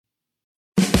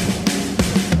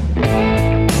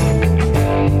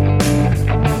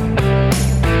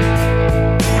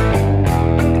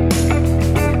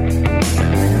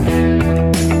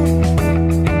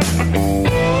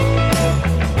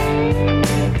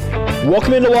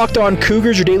Welcome into Locked On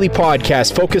Cougars, your daily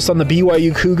podcast focused on the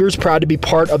BYU Cougars, proud to be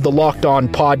part of the Locked On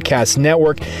Podcast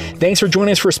Network. Thanks for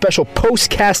joining us for a special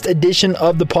postcast edition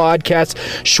of the podcast,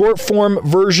 short form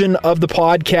version of the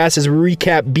podcast as we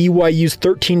recap BYU's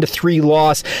 13-3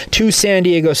 loss to San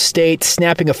Diego State,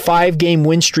 snapping a 5-game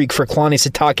win streak for Kalani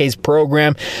Sitake's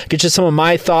program. Get you some of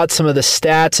my thoughts, some of the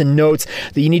stats and notes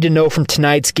that you need to know from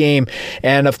tonight's game.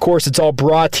 And of course, it's all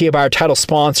brought to you by our title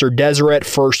sponsor, Deseret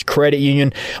First Credit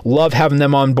Union. Love having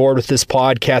them on board with this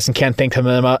podcast and can't thank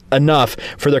them enough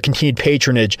for their continued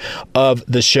patronage of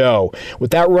the show.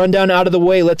 With that rundown out of the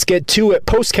way, let's get to it.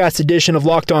 Postcast edition of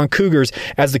Locked On Cougars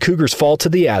as the Cougars fall to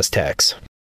the Aztecs.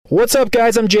 What's up,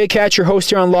 guys? I'm Jay Katz, your host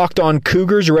here on Locked On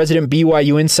Cougars, your resident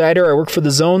BYU insider. I work for the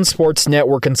Zone Sports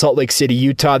Network in Salt Lake City,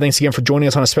 Utah. Thanks again for joining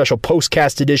us on a special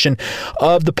postcast edition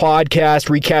of the podcast,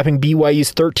 recapping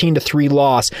BYU's 13-3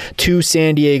 loss to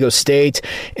San Diego State.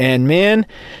 And man,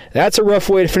 that's a rough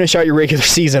way to finish out your regular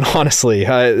season, honestly.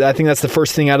 I think that's the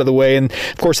first thing out of the way. And,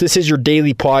 of course, this is your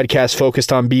daily podcast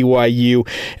focused on BYU.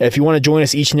 If you want to join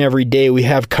us each and every day, we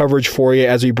have coverage for you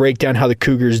as we break down how the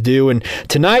Cougars do. And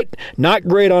tonight, not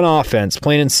great on offense,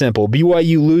 plain and simple.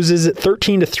 BYU loses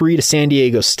 13-3 to San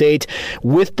Diego State.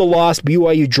 With the loss,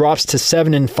 BYU drops to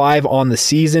 7-5 on the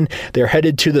season. They're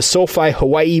headed to the SoFi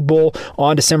Hawaii Bowl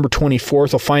on December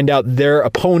 24th. We'll find out their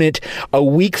opponent a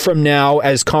week from now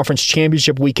as Conference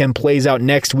Championship Weekend plays out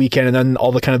next weekend, and then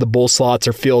all the kind of the bowl slots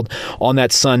are filled on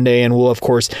that Sunday, and we'll of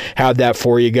course have that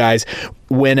for you guys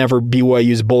whenever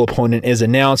BYU's bowl opponent is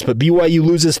announced. But BYU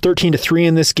loses 13-3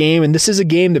 in this game, and this is a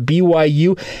game that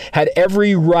BYU had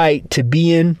every right to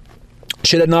be in.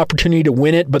 Should have an opportunity to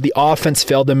win it, but the offense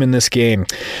failed them in this game.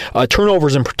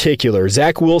 Turnovers in particular.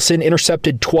 Zach Wilson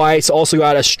intercepted twice, also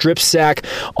got a strip sack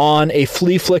on a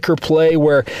flea flicker play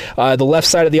where the left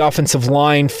side of the offensive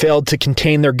line failed to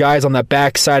contain their guys on that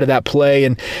back side of that play,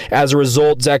 and as a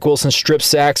result, Zach Wilson strip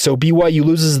sack. So BYU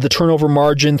loses the turnover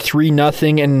margin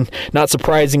 3-0, and not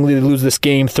surprisingly, they lose this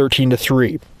game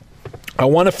 13-3. I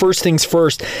want to first things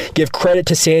first give credit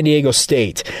to San Diego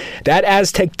State. That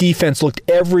Aztec defense looked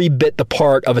every bit the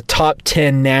part of a top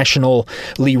 10 nationally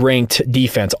ranked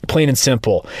defense, plain and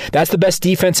simple. That's the best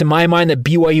defense in my mind that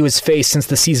BYU has faced since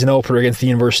the season opener against the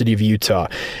University of Utah.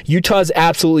 Utah's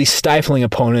absolutely stifling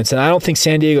opponents, and I don't think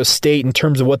San Diego State, in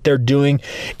terms of what they're doing,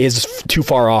 is too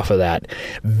far off of that.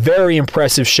 Very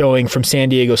impressive showing from San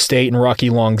Diego State and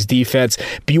Rocky Long's defense.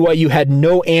 BYU had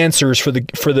no answers for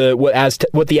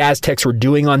what the Aztecs were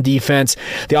doing on defense.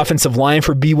 The offensive line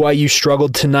for BYU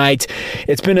struggled tonight.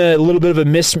 It's been a little bit of a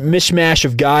mishmash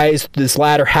of guys this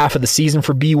latter half of the season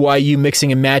for BYU,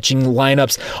 mixing and matching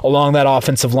lineups along that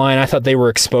offensive line. I thought they were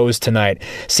exposed tonight.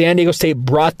 San Diego State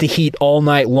brought the heat all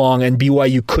night long, and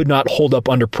BYU could not hold up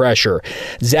under pressure.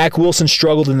 Zach Wilson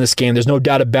struggled in this game. There's no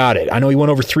doubt about it. I know he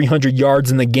went over 300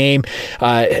 yards in the game,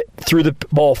 threw the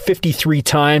ball 53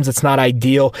 times. That's not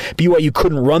ideal. BYU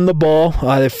couldn't run the ball.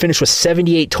 They finished with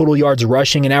 78 total yards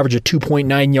rushing, an average of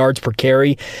 2.9 yards per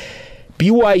carry.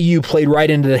 BYU played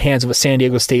right into the hands of what San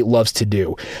Diego State loves to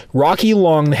do. Rocky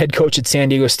Long, the head coach at San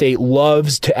Diego State,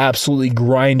 loves to absolutely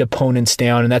grind opponents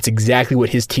down, and that's exactly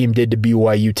what his team did to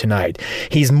BYU tonight.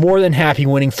 He's more than happy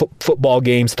winning football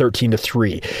games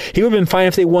 13-3. He would have been fine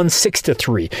if they won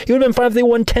 6-3. He would have been fine if they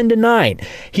won 10-9.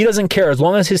 He doesn't care. As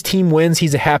long as his team wins,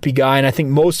 he's a happy guy, and I think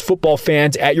most football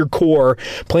fans at your core,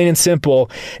 plain and simple,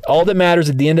 all that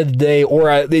matters at the end of the day, or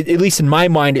at least in my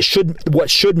mind, what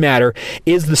should matter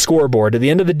is the scoreboard. At the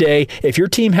end of the day, if your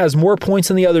team has more points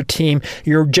than the other team,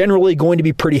 you're generally going to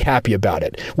be pretty happy about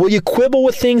it. Will you quibble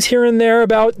with things here and there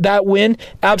about that win?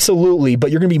 Absolutely,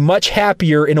 but you're going to be much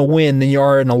happier in a win than you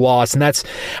are in a loss, and I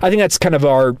think that's kind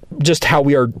of just how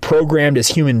we are programmed as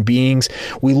human beings.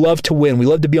 We love to win. We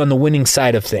love to be on the winning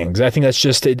side of things. I think that's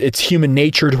just it's human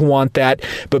nature to want that.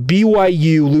 But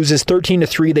BYU loses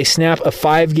 13-3. They snap a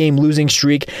 5-game losing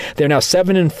streak. They're now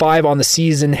 7-5 on the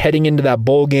season, heading into that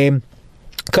bowl game.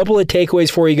 A couple of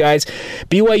takeaways for you guys.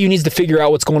 BYU needs to figure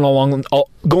out what's going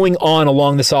on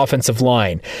along this offensive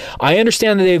line. I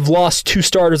understand that they've lost 2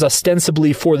 starters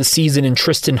ostensibly for the season in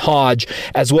Tristan Hodge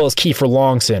as well as Kiefer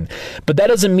Longson. But that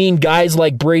doesn't mean guys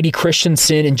like Brady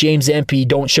Christensen and James Empey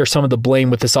don't share some of the blame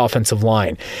with this offensive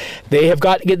line. They have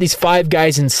got to get these 5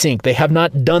 guys in sync. They have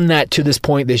not done that to this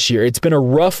point this year. It's been a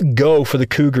rough go for the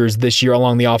Cougars this year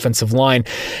along the offensive line.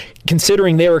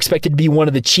 considering they were expected to be one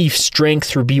of the chief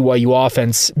strengths for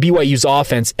BYU's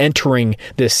offense entering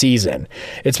this season.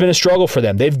 It's been a struggle for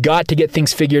them. They've got to get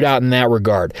things figured out in that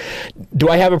regard. Do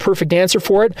I have a perfect answer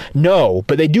for it? No,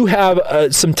 but they do have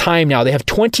some time now. They have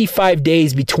 25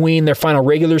 days between their final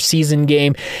regular season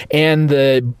game and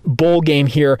the bowl game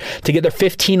here to get their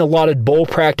 15 allotted bowl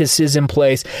practices in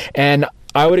place, and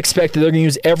I would expect that they're going to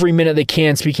use every minute they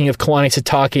can, speaking of Kalani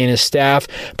Sitake and his staff,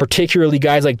 particularly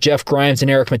guys like Jeff Grimes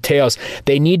and Eric Mateos.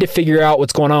 They need to figure out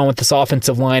what's going on with this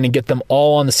offensive line and get them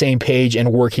all on the same page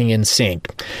and working in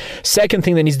sync. Second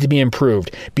thing that needs to be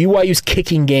improved, BYU's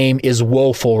kicking game is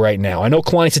woeful right now. I know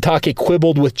Kalani Sitake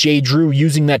quibbled with Jay Drew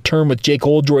using that term with Jake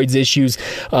Oldroyd's issues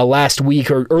last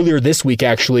week, or earlier this week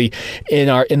actually,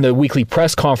 in the weekly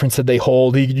press conference that they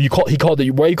hold. He called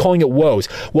it, why are you calling it woes?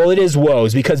 Well, it is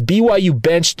woes because BYU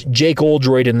benched Jake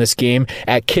Oldroyd in this game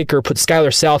at kicker, put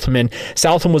Skylar Southam in.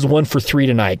 Southam was 1 for 3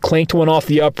 tonight. Clanked one off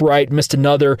the upright, missed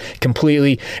another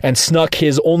completely, and snuck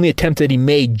his only attempt that he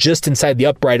made just inside the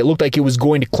upright. It looked like it was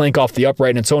going to clank off the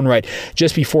upright in its own right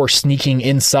just before sneaking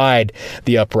inside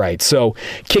the upright. So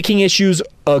kicking issues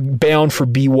bound for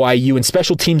BYU, and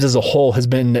special teams as a whole has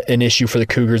been an issue for the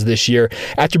Cougars this year.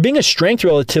 After being a strength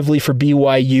relatively for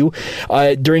BYU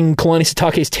during Kalani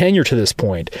Sitake's tenure to this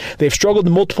point, they've struggled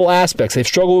in multiple aspects. They've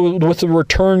struggled with the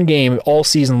return game all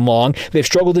season long. They've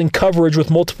struggled in coverage with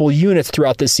multiple units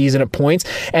throughout this season at points,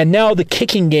 and now the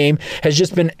kicking game has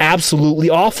just been absolutely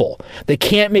awful. They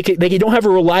can't make it. They don't have a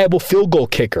reliable field goal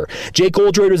kicker. Jake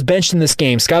Oldroyd was benched in this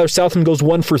game. Skylar Southam goes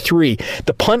 1 for 3.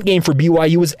 The punt game for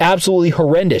BYU was absolutely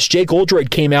horrendous. Jake Oldroyd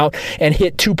came out and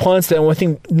hit 2 punts that I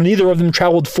think neither of them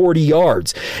traveled 40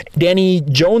 yards. Danny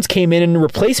Jones came in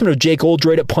replacement of Jake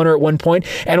Oldroyd at punter at one point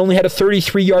and only had a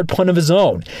 33-yard punt of his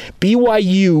own.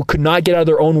 BYU could not get out of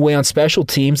their own way on special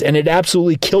teams, and it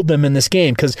absolutely killed them in this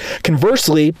game because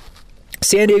conversely,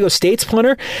 San Diego State's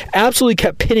punter absolutely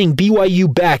kept pitting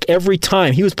BYU back every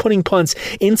time. He was putting punts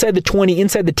inside the 20,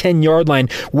 inside the 10-yard line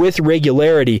with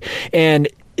regularity, and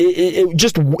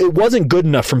it wasn't good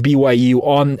enough from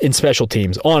BYU in special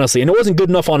teams, honestly. And it wasn't good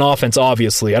enough on offense,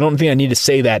 obviously. I don't think I need to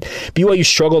say that. BYU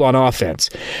struggled on offense.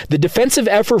 The defensive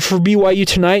effort for BYU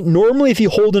tonight, normally if you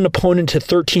hold an opponent to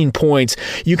 13 points,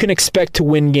 you can expect to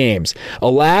win games.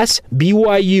 Alas,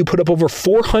 BYU put up over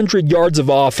 400 yards of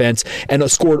offense and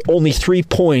scored only 3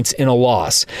 points in a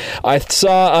loss. I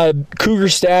saw Cougar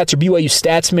Stats or BYU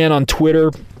Stats Man on Twitter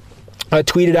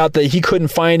tweeted out that he couldn't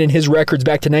find in his records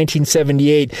back to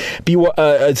 1978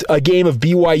 a game of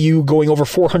BYU going over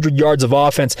 400 yards of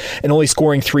offense and only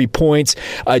scoring 3 points.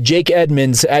 Jake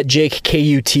Edmonds at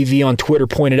JakeKUTV on Twitter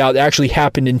pointed out it actually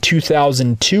happened in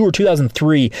 2002 or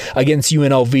 2003 against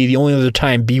UNLV, the only other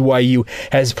time BYU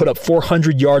has put up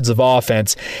 400 yards of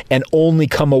offense and only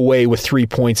come away with 3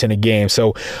 points in a game.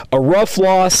 So a rough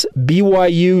loss.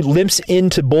 BYU limps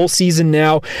into bowl season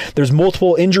now. There's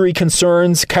multiple injury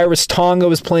concerns. Kairos Tonga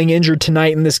was playing injured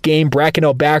tonight in this game. Bracken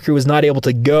El-Bakri was not able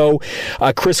to go.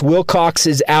 Chris Wilcox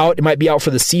is out. It might be out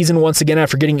for the season once again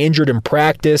after getting injured in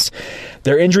practice.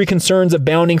 There are injury concerns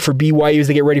abounding for BYU as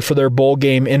they get ready for their bowl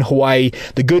game in Hawaii.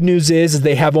 The good news is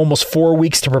they have almost 4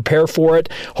 weeks to prepare for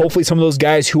it. Hopefully some of those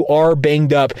guys who are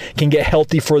banged up can get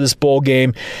healthy for this bowl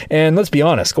game. And let's be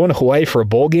honest, going to Hawaii for a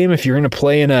bowl game, if you're going to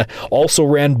play in a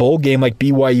also-ran bowl game like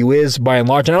BYU is by and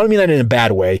large, and I don't mean that in a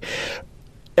bad way,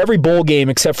 every bowl game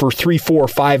except for 3, 4,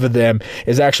 5 of them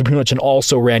is actually pretty much an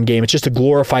also-ran game. It's just a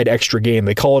glorified extra game.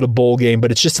 They call it a bowl game,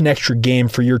 but it's just an extra game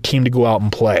for your team to go out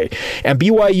and play. And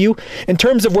BYU, in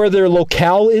terms of where their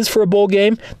locale is for a bowl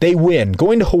game, they win.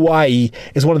 Going to Hawaii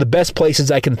is one of the best places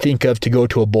I can think of to go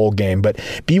to a bowl game, but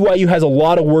BYU has a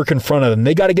lot of work in front of them.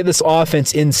 They got to get this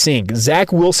offense in sync.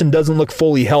 Zach Wilson doesn't look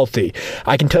fully healthy.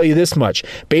 I can tell you this much.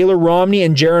 Baylor Romney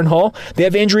and Jaron Hall, they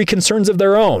have injury concerns of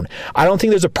their own. I don't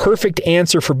think there's a perfect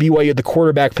answer for BYU at the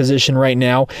quarterback position right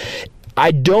now.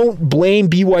 I don't blame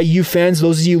BYU fans,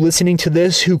 those of you listening to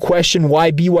this, who question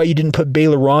why BYU didn't put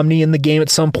Baylor Romney in the game at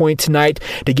some point tonight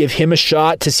to give him a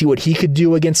shot to see what he could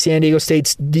do against San Diego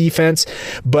State's defense.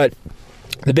 But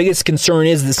the biggest concern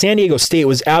is that San Diego State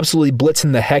was absolutely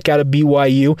blitzing the heck out of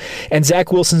BYU, and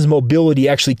Zach Wilson's mobility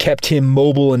actually kept him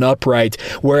mobile and upright,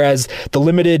 whereas the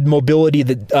limited mobility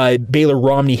that Baylor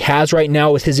Romney has right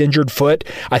now with his injured foot,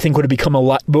 I think would have become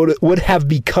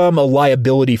a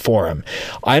liability for him.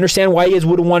 I understand why he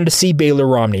would have wanted to see Baylor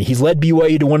Romney. He's led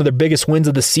BYU to one of their biggest wins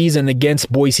of the season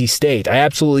against Boise State. I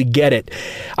absolutely get it.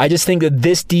 I just think that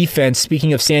this defense,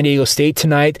 speaking of San Diego State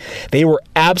tonight, they were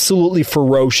absolutely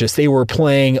ferocious. They were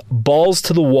playing balls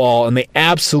to the wall, and they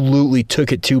absolutely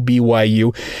took it to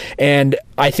BYU. And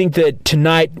I think that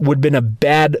tonight would have been a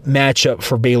bad matchup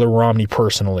for Baylor Romney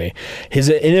personally. His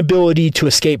inability to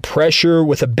escape pressure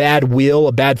with a bad wheel,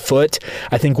 a bad foot,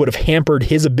 I think would have hampered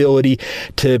his ability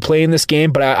to play in this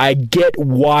game, but I get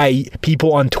why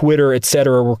people on Twitter,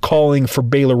 etc., were calling for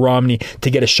Baylor Romney to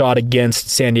get a shot against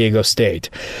San Diego State.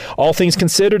 All things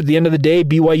considered, at the end of the day,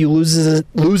 BYU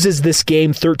loses this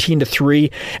game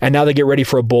 13-3, and now they get ready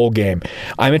for a bowl game.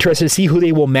 I'm interested to see who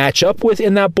they will match up with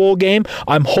in that bowl game.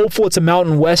 I'm hopeful it's a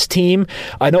Mountain West team.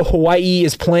 I know Hawaii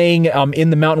is playing in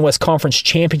the Mountain West Conference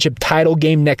Championship title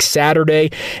game next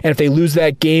Saturday, and if they lose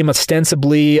that game,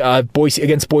 ostensibly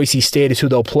against Boise State is who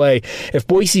they'll play. If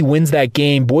Boise wins that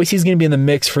game, Boise's going to be in the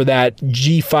mix for that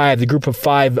G5, the Group of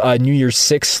 5 New Year's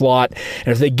 6 slot, and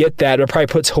if they get that, it probably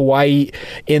puts Hawaii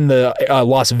in the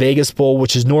Las Vegas Bowl,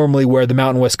 which is normally where the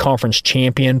Mountain West Conference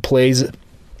champion plays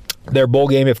their bowl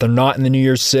game if they're not in the New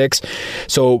Year's 6.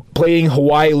 So playing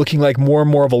Hawaii looking like more and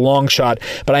more of a long shot,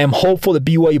 but I am hopeful that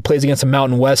BYU plays against a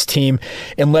Mountain West team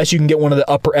unless you can get one of the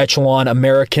upper echelon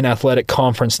American Athletic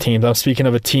Conference teams. I'm speaking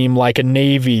of a team like a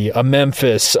Navy, a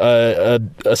Memphis, a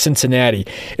Cincinnati.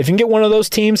 If you can get one of those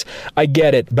teams, I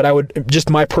get it, but I would,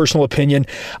 just my personal opinion,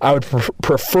 I would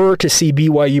prefer to see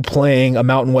BYU playing a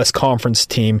Mountain West Conference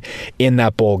team in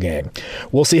that bowl game.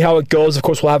 We'll see how it goes. Of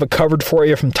course, we'll have it covered for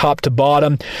you from top to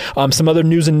bottom. Some other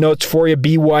news and notes for you.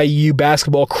 BYU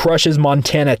basketball crushes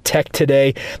Montana Tech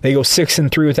today. They go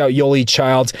 6-3 without Yoli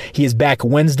Childs. He is back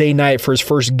Wednesday night for his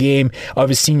first game of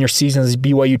his senior season as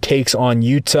BYU takes on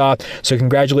Utah. So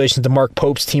congratulations to Mark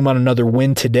Pope's team on another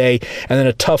win today. And then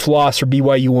a tough loss for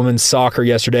BYU women's soccer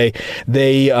yesterday.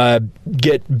 They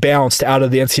get bounced out of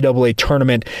the NCAA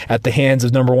tournament at the hands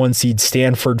of number 1 seed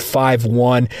Stanford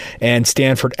 5-1, and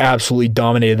Stanford absolutely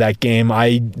dominated that game.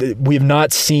 We have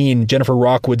not seen Jennifer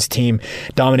Rockwood's team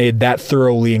dominated that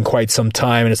thoroughly in quite some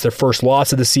time, and it's their first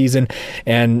loss of the season,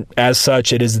 and as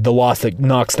such, it is the loss that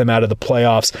knocks them out of the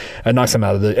playoffs, knocks them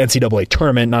out of the NCAA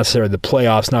tournament, not necessarily the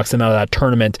playoffs, knocks them out of that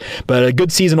tournament, but a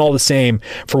good season all the same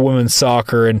for women's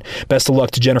soccer, and best of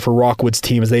luck to Jennifer Rockwood's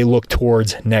team as they look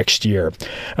towards next year.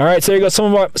 All right, so there you go,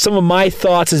 some of my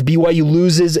thoughts as BYU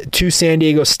loses to San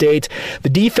Diego State. The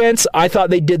defense, I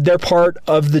thought they did their part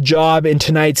of the job in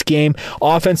tonight's game.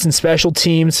 Offense and special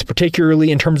teams,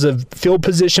 particularly in terms of field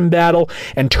position battle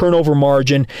and turnover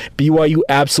margin, BYU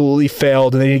absolutely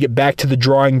failed, and they need to get back to the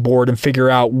drawing board and figure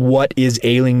out what is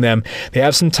ailing them. They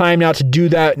have some time now to do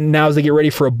that now as they get ready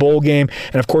for a bowl game,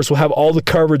 and of course we'll have all the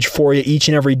coverage for you each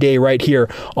and every day right here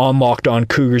on Locked On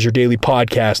Cougars, your daily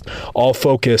podcast, all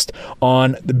focused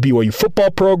on the BYU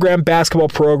football program, basketball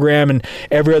program, and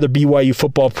every other BYU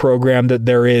football program that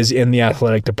there is in the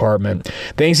athletic department.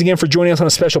 Thanks again for joining us on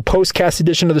a special postcast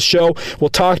edition of the show. We'll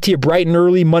talk to you bright and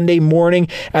early Monday morning.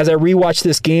 As I rewatch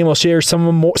this game, I'll share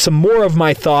some more of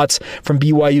my thoughts from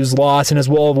BYU's loss, and as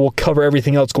well we'll cover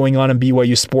everything else going on in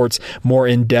BYU sports more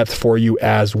in depth for you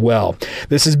as well.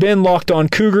 This has been Locked On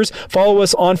Cougars. Follow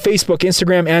us on Facebook,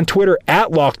 Instagram, and Twitter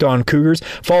at Locked On Cougars.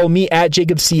 Follow me at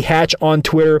Jacob C. Hatch on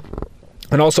Twitter.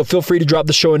 And also feel free to drop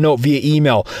the show a note via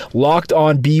email,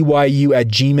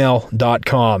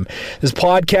 lockedonbyu@gmail.com. This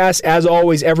podcast, as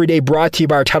always, every day brought to you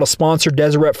by our title sponsor,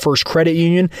 Deseret First Credit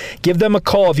Union. Give them a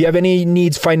call if you have any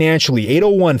needs financially.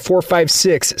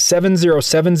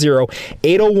 801-456-7070,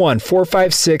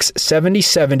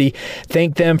 801-456-7070.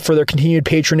 Thank them for their continued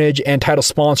patronage and title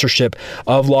sponsorship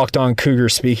of Locked On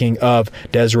Cougars, speaking of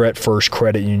Deseret First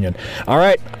Credit Union. All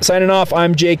right, signing off,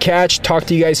 I'm Jay Catch. Talk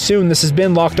to you guys soon. This has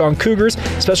been Locked On Cougars.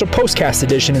 Special postcast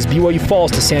edition as BYU falls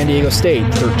to San Diego State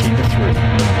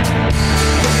 13-3.